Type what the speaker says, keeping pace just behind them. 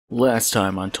Last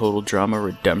time on Total Drama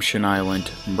Redemption Island,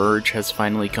 Merge has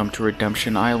finally come to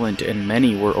Redemption Island and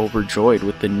many were overjoyed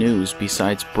with the news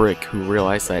besides Brick, who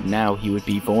realized that now he would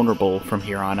be vulnerable from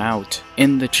here on out.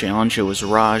 In the challenge, it was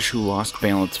Raj who lost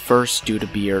balance first due to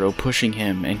Beardo pushing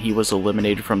him, and he was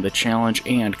eliminated from the challenge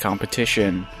and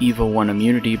competition. Eva won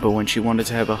immunity, but when she wanted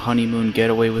to have a honeymoon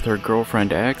getaway with her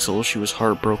girlfriend Axel, she was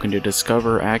heartbroken to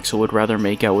discover Axel would rather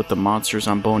make out with the monsters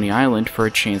on Boney Island for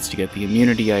a chance to get the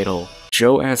immunity idol.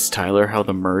 Joe asks Tyler how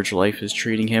the Merge life is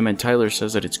treating him, and Tyler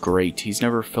says that it's great, he's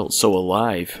never felt so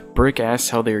alive. Brick asks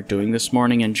how they are doing this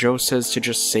morning, and Joe says to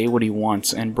just say what he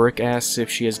wants, and Brick asks if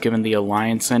she has given the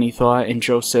Alliance any thought, and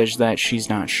Joe says that she's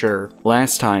not sure.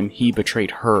 Last time, he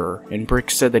betrayed her, and Brick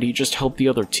said that he just helped the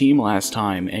other team last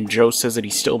time, and Joe says that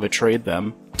he still betrayed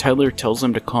them. Tyler tells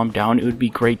them to calm down, it would be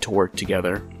great to work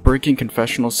together. Brick in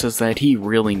confessional says that he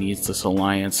really needs this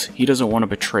alliance, he doesn't want to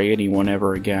betray anyone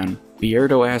ever again.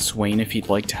 Beardo asks Wayne if he'd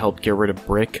like to help get rid of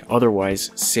Brick, otherwise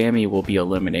Samey will be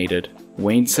eliminated.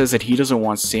 Wayne says that he doesn't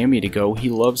want Samey to go, he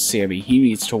loves Samey, he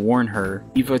needs to warn her.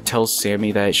 Eva tells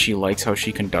Samey that she likes how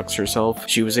she conducts herself.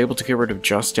 She was able to get rid of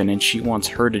Justin and she wants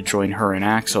her to join her and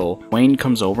Axel. Wayne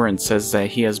comes over and says that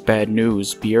he has bad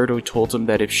news. Beardo told him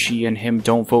that if she and him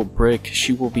don't vote Brick,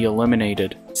 she will be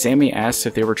eliminated. Samey asks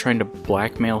if they were trying to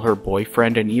blackmail her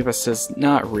boyfriend, and Eva says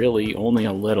not really, only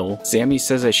a little. Samey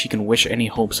says that she can wish any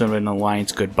hopes of an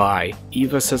alliance goodbye.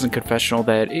 Eva says in confessional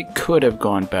that it could have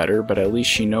gone better, but at least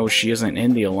she knows she isn't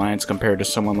in the alliance compared to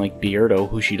someone like Beardo,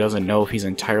 who she doesn't know if he's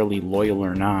entirely loyal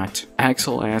or not.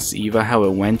 Axel asks Eva how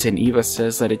it went, and Eva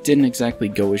says that it didn't exactly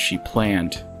go as she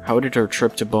planned. How did her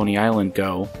trip to Boney Island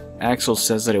go? Axel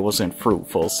says that it wasn't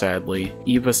fruitful, sadly.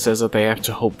 Eva says that they have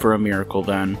to hope for a miracle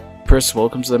then. Chris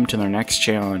welcomes them to their next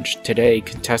challenge. Today,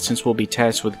 contestants will be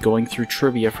tasked with going through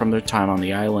trivia from their time on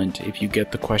the island. If you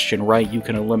get the question right, you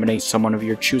can eliminate someone of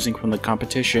your choosing from the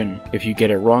competition. If you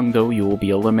get it wrong though, you will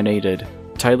be eliminated.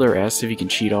 Tyler asks if he can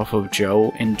cheat off of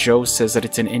Joe, and Joe says that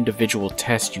it's an individual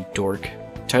test, you dork.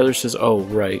 Tyler says, oh,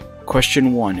 right.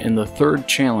 Question 1. In the third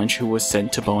challenge, who was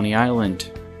sent to Boney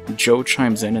Island? Joe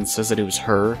chimes in and says that it was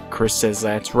her. Chris says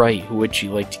that's right, who would she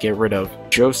like to get rid of?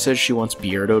 Joe says she wants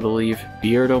Beardo to leave.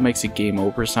 Beardo makes a game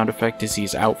over sound effect as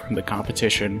he's out from the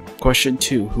competition. Question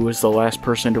 2, who is the last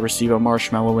person to receive a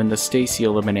marshmallow in the Stacy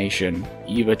elimination?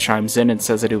 Eva chimes in and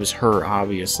says that it was her,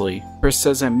 obviously. Chris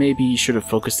says that maybe he should have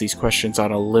focused these questions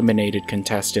on eliminated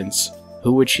contestants.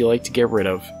 Who would she like to get rid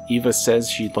of? Eva says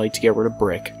she'd like to get rid of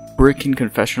Brick. Brick in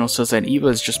confessional says that Eva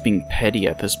is just being petty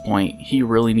at this point. He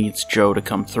really needs Joe to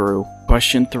come through.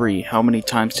 Question 3. How many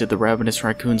times did the Ravenous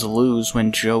Raccoons lose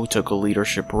when Joe took a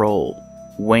leadership role?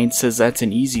 Wayne says that's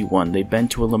an easy one. They've been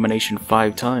to elimination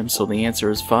 5 times, so the answer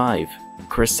is 5.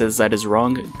 Chris says that is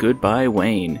wrong. Goodbye,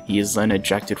 Wayne. He is then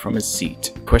ejected from his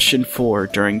seat. Question 4.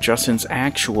 During Justin's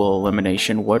actual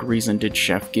elimination, what reason did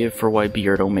Chef give for why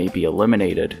Beardo may be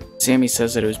eliminated? Samey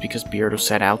says that it was because Beardo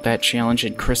sat out that challenge,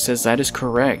 and Chris says that is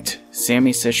correct.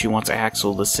 Samey says she wants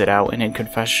Axel to sit out, and in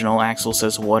confessional, Axel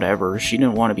says whatever, she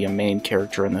didn't want to be a main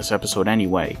character in this episode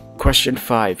anyway. Question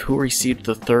 5. Who received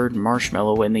the third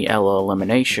marshmallow in the Ella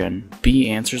elimination? B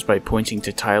answers by pointing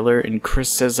to Tyler, and Chris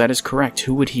says that is correct.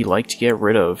 Who would he like to get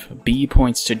rid of? B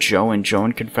points to Joe, and Joe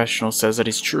in confessional says that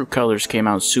his true colors came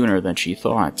out sooner than she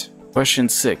thought. Question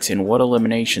 6. In what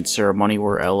elimination ceremony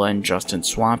were Ella and Justin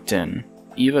swapped in?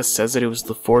 Eva says that it was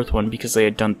the 4th one because they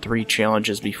had done 3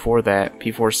 challenges before that,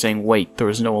 before saying wait, there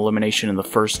was no elimination in the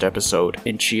first episode,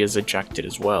 and she is ejected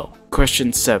as well.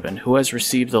 Question 7. Who has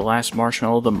received the last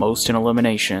marshmallow the most in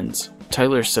eliminations?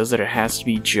 Tyler says that it has to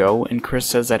be Joe, and Chris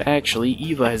says that actually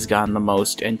Eva has gotten the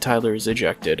most, and Tyler is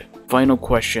ejected. Final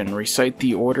question. Recite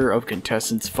the order of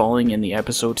contestants falling in the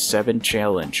episode 7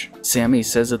 challenge. Samey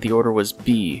says that the order was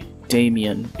B,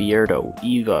 Damien, Beardo,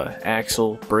 Eva,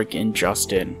 Axel, Brick, and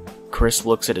Justin. Chris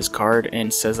looks at his card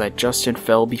and says that Justin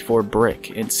fell before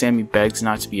Brick, and Samey begs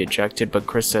not to be ejected, but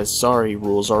Chris says sorry,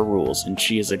 rules are rules, and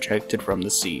she is ejected from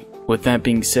the seat. With that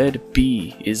being said,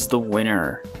 B is the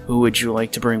winner. Who would you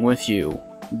like to bring with you?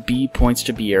 B points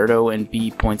to Beardo and B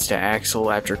points to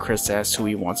Axel after Chris asks who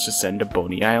he wants to send to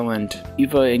Boney Island.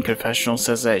 Eva in confessional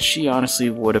says that she honestly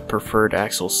would have preferred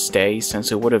Axel stay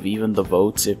since it would have evened the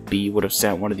votes if B would have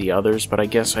sent one of the others, but I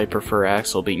guess I prefer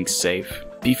Axel being safe.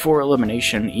 Before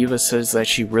elimination, Eva says that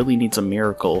she really needs a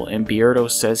miracle, and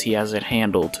Beardo says he has it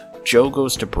handled. Joe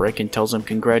goes to Brick and tells him,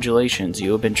 congratulations,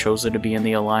 you have been chosen to be in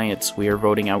the alliance, we are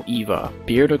voting out Eva.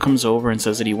 Beardo comes over and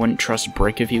says that he wouldn't trust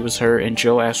Brick if he was her, and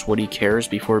Joe asks what he cares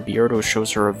before Beardo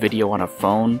shows her a video on a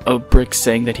phone of Brick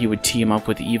saying that he would team up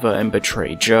with Eva and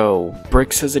betray Joe.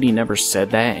 Brick says that he never said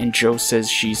that, and Joe says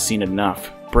she's seen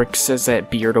enough. Brick says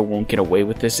that Beardo won't get away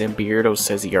with this, and Beardo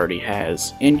says he already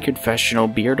has. In confessional,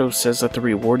 Beardo says that the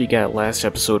reward he got last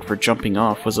episode for jumping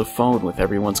off was a phone with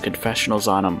everyone's confessionals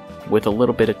on him. With a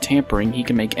little bit of tampering, he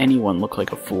can make anyone look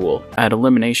like a fool. At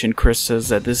elimination, Chris says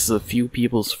that this is a few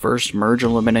people's first merge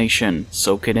elimination.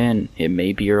 Soak it in. It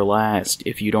may be your last.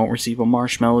 If you don't receive a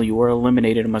marshmallow, you are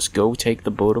eliminated and must go take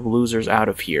the boat of losers out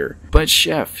of here. But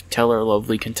Chef, tell our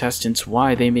lovely contestants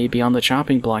why they may be on the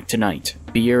chopping block tonight.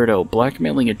 Beardo,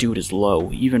 blackmailing a dude is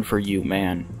low, even for you,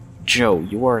 man. Joe,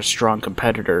 you are a strong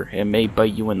competitor and may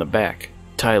bite you in the back.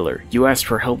 Tyler, you asked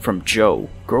for help from Joe.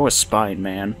 Grow a spine,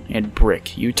 man. And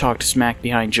Brick, you talked smack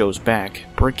behind Joe's back.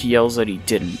 Brick yells that he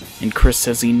didn't, and Chris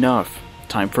says enough.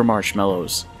 Time for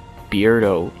marshmallows.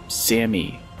 Beardo,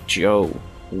 Sammy, Joe,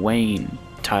 Wayne,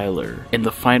 Tyler. And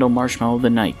the final marshmallow of the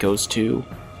night goes to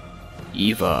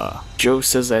Eva. Joe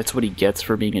says that's what he gets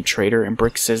for being a traitor, and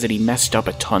Brick says that he messed up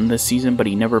a ton this season, but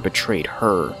he never betrayed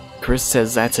her. Chris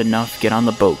says that's enough, get on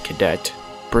the boat, cadet.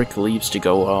 Brick leaves to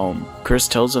go home. Chris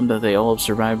tells them that they all have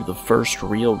survived the first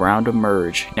real round of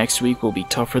merge. Next week will be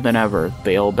tougher than ever.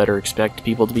 They all better expect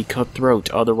people to be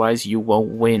cutthroat, otherwise you won't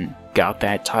win. Got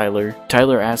that, Tyler?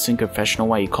 Tyler asks in confessional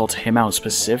why he called him out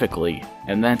specifically.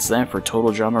 And that's that for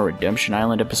Total Drama Redemption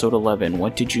Island episode 11.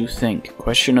 What did you think?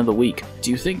 Question of the week.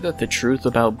 Do you think that the truth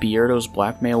about Beardo's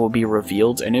blackmail will be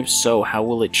revealed? And if so, how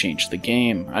will it change the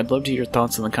game? I'd love to hear your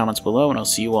thoughts in the comments below, and I'll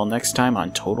see you all next time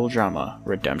on Total Drama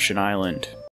Redemption Island.